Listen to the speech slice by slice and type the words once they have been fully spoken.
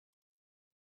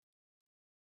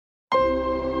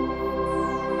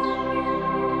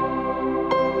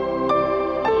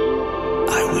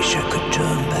wish I could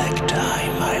turn back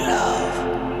time, my love.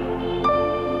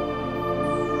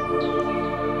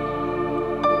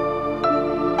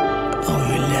 Oh,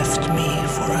 you left me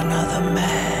for another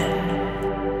man.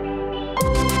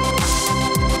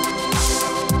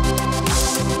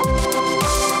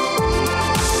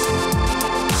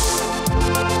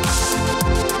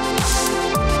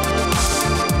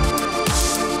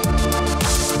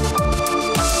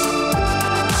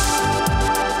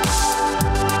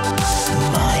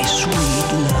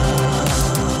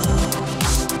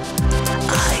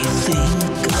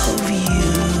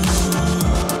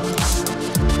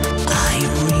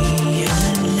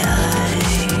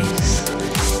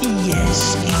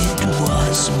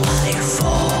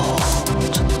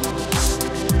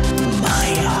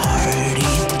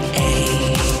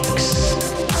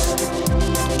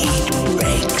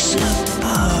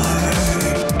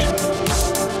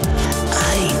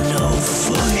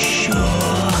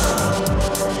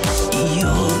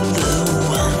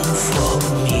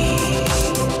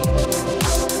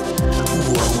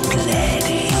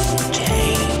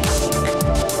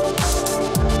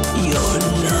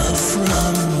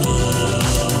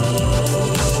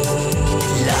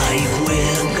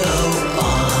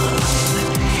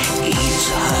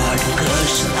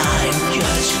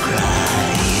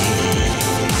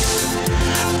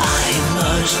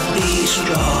 Be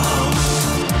strong.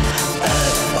 A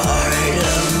part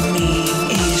of me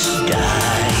is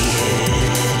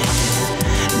dying.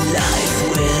 Life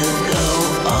will go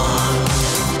on,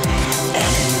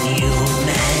 and you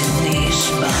man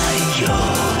is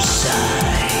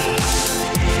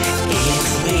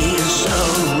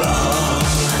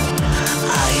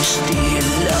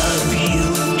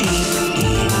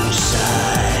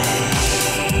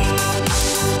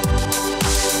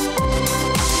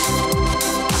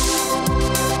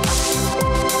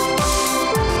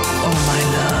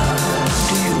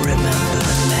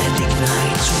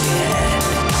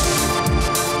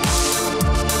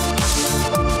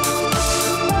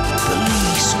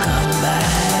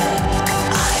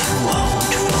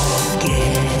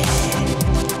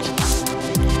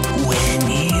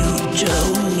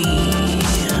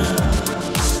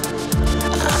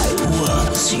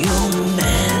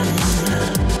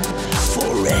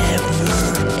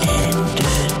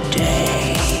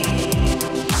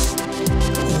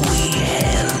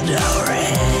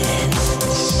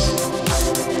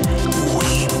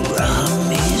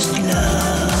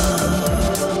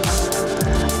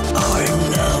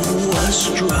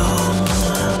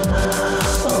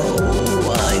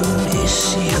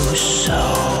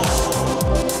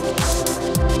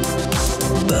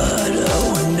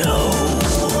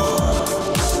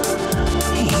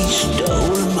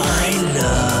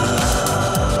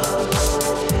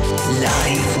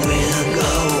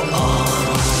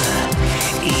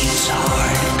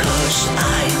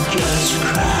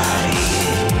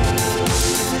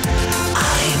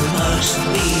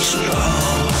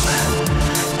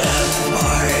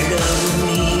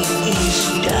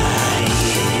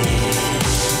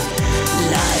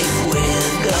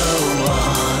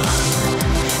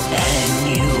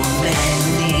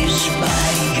by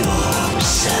your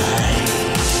side.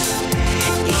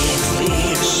 It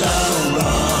feels so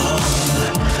wrong.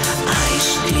 I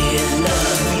still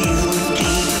love you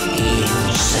deep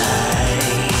inside.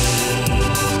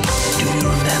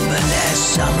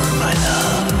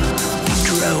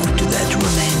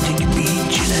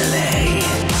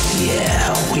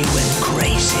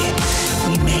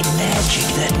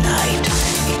 That night,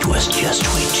 it was just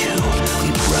we two. We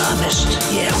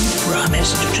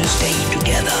promised to stay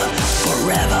together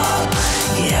forever.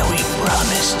 Yeah, we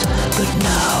promised, but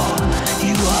now